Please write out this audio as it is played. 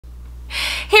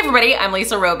Hey everybody, I'm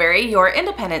Lisa Rowberry, your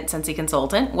independent Scentsy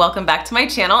consultant. Welcome back to my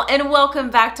channel and welcome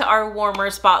back to our warmer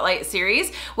spotlight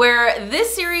series, where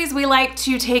this series we like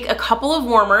to take a couple of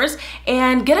warmers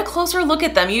and get a closer look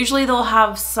at them. Usually they'll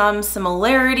have some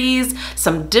similarities,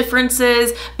 some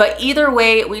differences, but either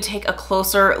way we take a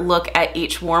closer look at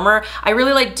each warmer. I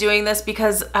really like doing this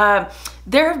because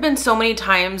there have been so many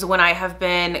times when I have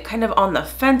been kind of on the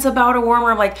fence about a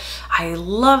warmer. I'm like, I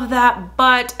love that,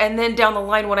 but, and then down the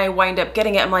line when I wind up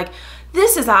getting it, I'm like,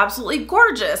 this is absolutely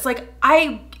gorgeous. Like,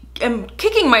 I am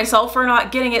kicking myself for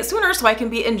not getting it sooner so I can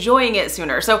be enjoying it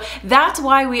sooner. So that's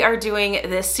why we are doing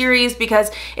this series, because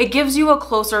it gives you a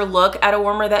closer look at a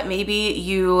warmer that maybe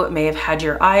you may have had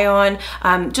your eye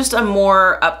on, just a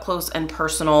more up close and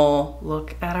personal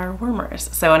look at our warmers.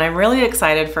 So, and I'm really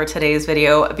excited for today's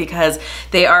video because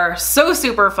they are so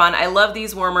super fun. I love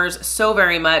these warmers so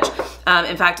very much.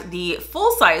 In fact, the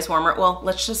full size warmer, well,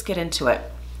 let's just get into it.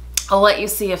 I'll let you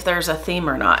see if there's a theme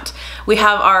or not. We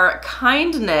have our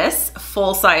Kindness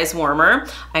full-size warmer.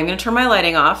 I'm gonna turn my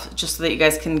lighting off just so that you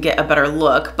guys can get a better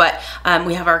look, but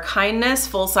we have our Kindness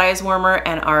full-size warmer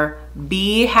and our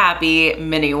Be Happy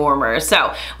mini warmer.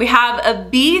 So we have a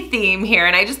bee theme here,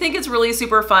 and I just think it's really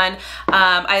super fun.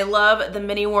 I love the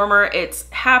mini warmer. It's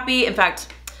happy. In fact,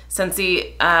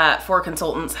 Scentsy for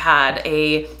Consultants had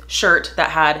a shirt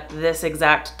that had this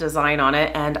exact design on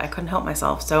it, and I couldn't help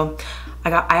myself. So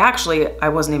I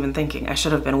wasn't even thinking. I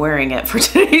should have been wearing it for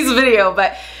today's video,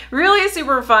 but really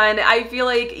super fun. I feel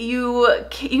like you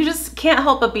just can't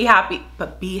help but be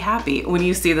happy when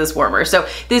you see this warmer. So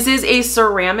this is a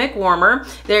ceramic warmer.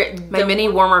 My mini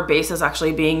warmer base is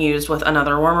actually being used with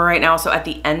another warmer right now. So at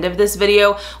the end of this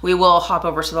video, we will hop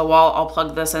over to the wall. I'll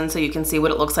plug this in so you can see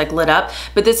what it looks like lit up.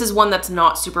 But this is one that's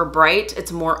not super bright.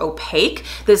 It's more opaque.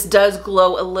 This does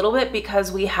glow a little bit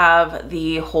because we have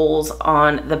the holes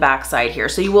on the back side here.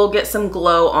 So you will get some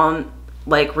glow on,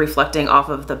 like, reflecting off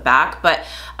of the back, but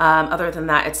other than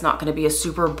that, it's not gonna be a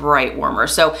super bright warmer.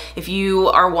 So if you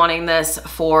are wanting this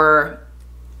for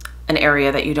an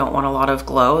area that you don't want a lot of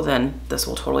glow, then this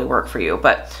will totally work for you.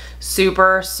 But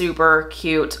super, super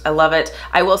cute. I love it.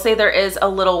 I will say there is a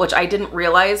little, which I didn't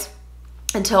realize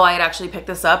until I had actually picked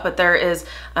this up, but there is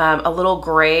a little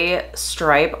gray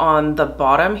stripe on the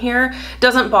bottom here.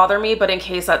 Doesn't bother me, but in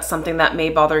case that's something that may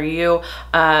bother you,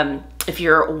 if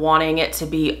you're wanting it to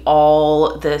be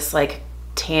all this like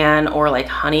tan or like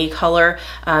honey color,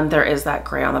 there is that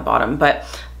gray on the bottom, but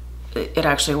it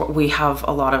actually, we have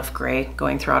a lot of gray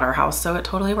going throughout our house, so it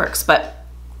totally works. But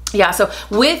yeah, so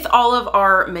with all of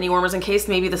our mini warmers, in case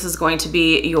maybe this is going to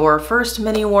be your first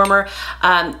mini warmer,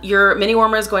 your mini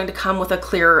warmer is going to come with a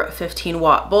clear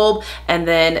 15-watt bulb and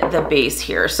then the base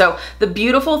here. So the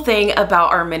beautiful thing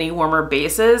about our mini warmer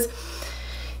bases,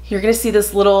 you're gonna see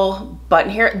this little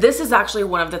button here. This is actually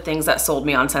one of the things that sold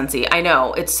me on Scentsy. I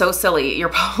know, it's so silly. You're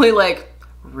probably like,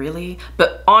 really?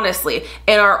 But honestly,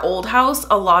 in our old house,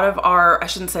 a lot of our, I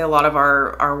shouldn't say a lot of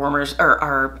our warmers or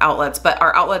our outlets, but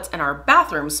our outlets in our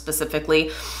bathrooms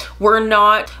specifically were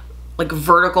not like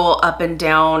vertical up and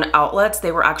down outlets.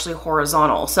 They were actually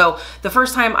horizontal. So the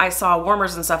first time I saw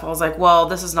warmers and stuff, I was like, well,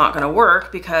 this is not gonna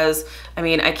work because, I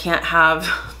mean, I can't have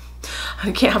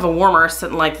a warmer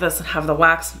sitting like this and have the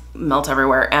wax melt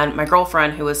everywhere. And my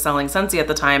girlfriend, who was selling Scentsy at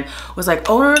the time, was like,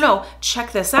 oh, no,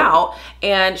 check this out.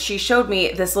 And she showed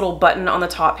me this little button on the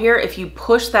top here. If you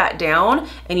push that down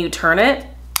and you turn it,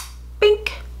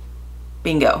 bink,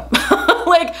 bingo.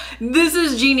 Like, this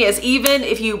is genius. Even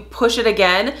if you push it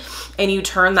again and you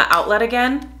turn the outlet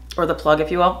again, or the plug,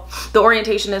 if you will, the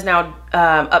orientation is now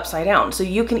upside down. So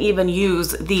you can even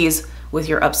use these with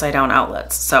your upside down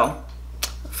outlets. So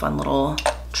fun little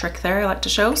trick there I like to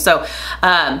show. So,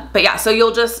 but yeah, so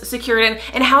you'll just secure it in,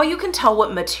 and how you can tell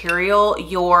what material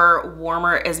your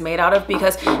warmer is made out of,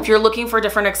 because if you're looking for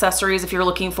different accessories, if you're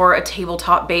looking for a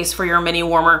tabletop base for your mini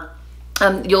warmer,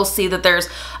 you'll see that there's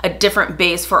a different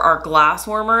base for our glass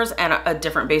warmers and a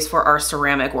different base for our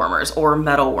ceramic warmers or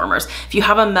metal warmers. If you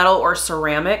have a metal or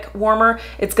ceramic warmer,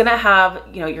 it's gonna have,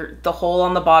 you know, the hole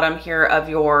on the bottom here of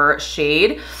your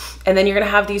shade, and then you're gonna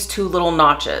have these two little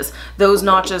notches. Those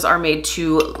notches are made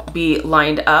to be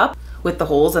lined up with the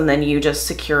holes, and then you just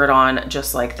secure it on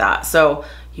just like that. So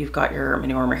you've got your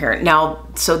mini warmer here. Now,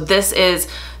 so this is,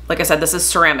 like I said, this is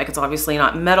ceramic. It's obviously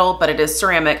not metal, but it is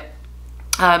ceramic.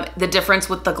 The difference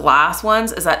with the glass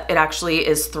ones is that it actually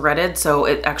is threaded, so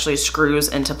it actually screws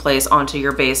into place onto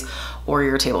your base or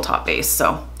your tabletop base.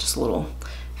 So just a little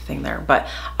thing there, but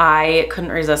I couldn't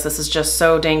resist. This is just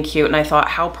so dang cute, and I thought,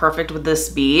 how perfect would this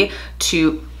be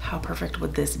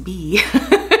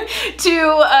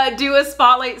to do a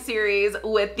spotlight series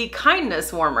with the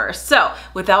kindness warmer. So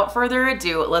without further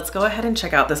ado, let's go ahead and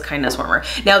check out this kindness warmer.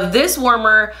 Now this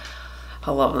warmer, I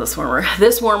love this warmer.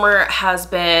 This warmer has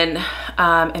been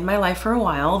in my life for a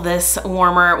while. This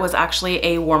warmer was actually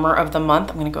a warmer of the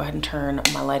month. I'm gonna go ahead and turn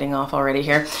my lighting off already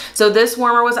here. So this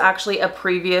warmer was actually a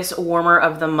previous warmer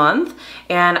of the month,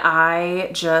 and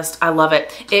I love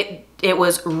it. It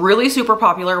was really super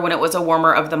popular when it was a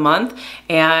warmer of the month,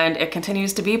 and it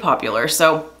continues to be popular.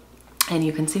 So, and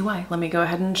you can see why. Let me go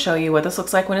ahead and show you what this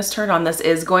looks like when it's turned on. This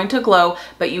is going to glow,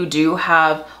 but you do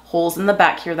have holes in the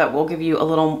back here that will give you a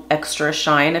little extra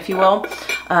shine, if you will.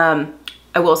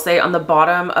 I will say on the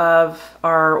bottom of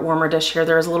our warmer dish here,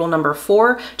 there is a little number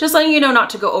 4, just letting you know not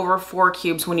to go over 4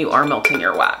 cubes when you are melting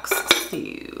your wax.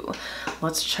 So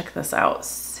let's check this out.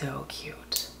 So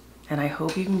cute. And I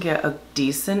hope you can get a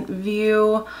decent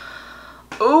view.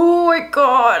 Oh my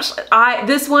gosh.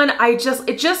 This one,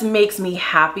 it just makes me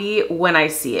happy when I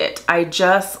see it. I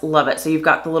just love it. So you've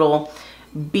got the little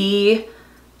be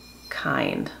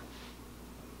kind.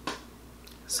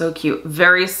 So cute.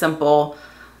 Very simple,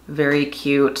 very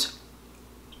cute.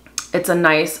 It's a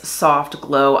nice soft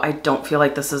glow. I don't feel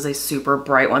like this is a super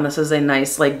bright one. This is a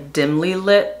nice, like, dimly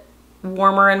lit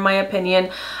warmer in my opinion.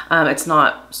 It's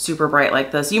not super bright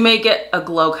like this. You may get a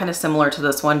glow kind of similar to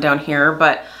this one down here,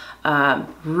 but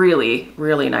really,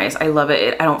 really nice. I love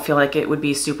it. I don't feel like it would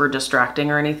be super distracting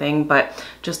or anything, but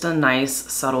just a nice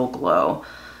subtle glow.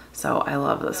 So I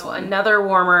love this one. Another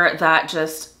warmer that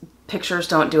just pictures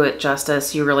don't do it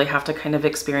justice. You really have to kind of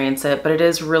experience it, but it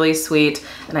is really sweet,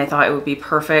 and I thought it would be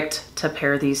perfect to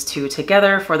pair these two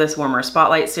together for this warmer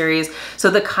spotlight series. So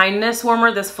the kindness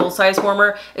warmer, this full-size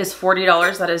warmer, is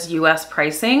 $40. That is US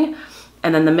pricing.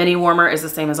 And then the mini warmer is the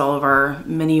same as all of our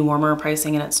mini warmer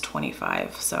pricing, and it's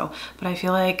 $25. So, but I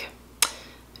feel like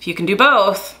if you can do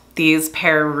both, these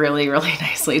pair really, really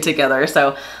nicely together.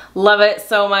 So love it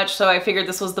so much. So I figured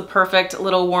this was the perfect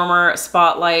little warmer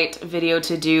spotlight video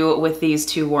to do with these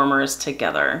two warmers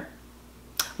together.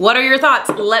 What are your thoughts?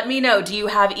 Let me know. Do you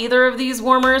have either of these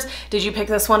warmers? Did you pick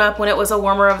this one up when it was a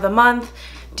warmer of the month?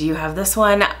 Do you have this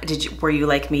one? Were you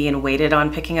like me and waited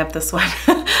on picking up this one?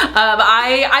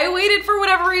 I waited for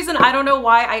whatever reason. I don't know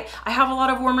why. I have a lot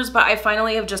of warmers, but I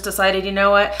finally have just decided, you know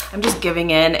what? I'm just giving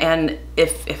in, and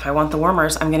if I want the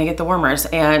warmers, I'm gonna get the warmers.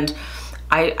 And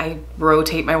I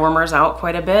rotate my warmers out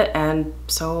quite a bit, and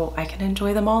so I can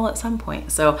enjoy them all at some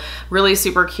point. So really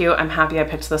super cute. I'm happy I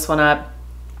picked this one up.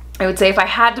 I would say if I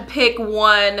had to pick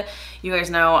one, you guys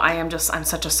know I'm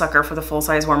such a sucker for the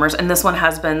full-size warmers, and this one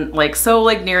has been like so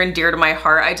like near and dear to my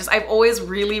heart. I've always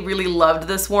really, really loved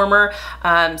this warmer.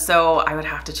 So I would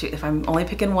have to choose, if I'm only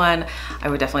picking one, I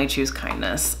would definitely choose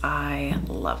kindness. I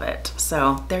love it.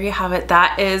 So there you have it.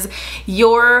 That is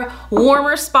your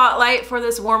warmer spotlight for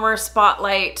this warmer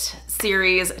spotlight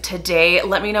series today.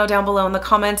 Let me know down below in the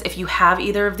comments if you have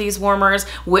either of these warmers,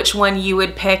 which one you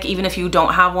would pick. Even if you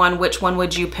don't have one, which one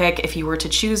would you pick if you were to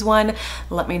choose one?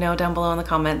 Let me know down below in the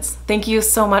comments. Thank you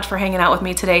so much for hanging out with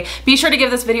me today. Be sure to give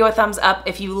this video a thumbs up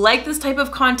if you like this type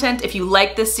of content, if you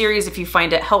like this series, if you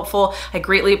find it helpful. I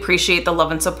greatly appreciate the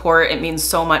love and support. It means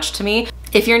so much to me.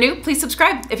 If you're new, please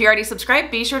subscribe. If you're already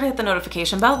subscribed, be sure to hit the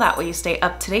notification bell. That way you stay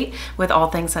up to date with all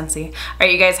things Scentsy. All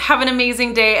right, you guys, have an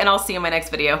amazing day, and I'll see you in my next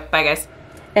video. Bye, guys.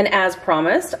 And as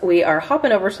promised, we are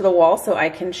hopping over to the wall so I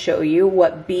can show you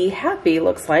what Be Happy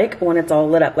looks like when it's all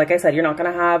lit up. Like I said, you're not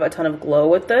gonna have a ton of glow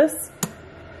with this.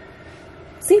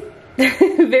 See?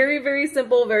 Very, very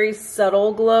simple, very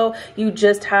subtle glow. You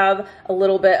just have a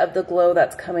little bit of the glow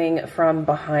that's coming from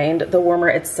behind the warmer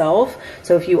itself.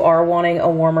 So if you are wanting a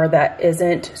warmer that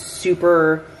isn't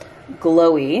super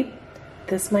glowy,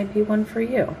 this might be one for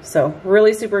you. So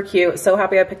really super cute. So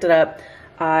happy I picked it up.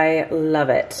 I love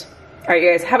it. All right, you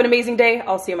guys, have an amazing day.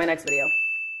 I'll see you in my next video.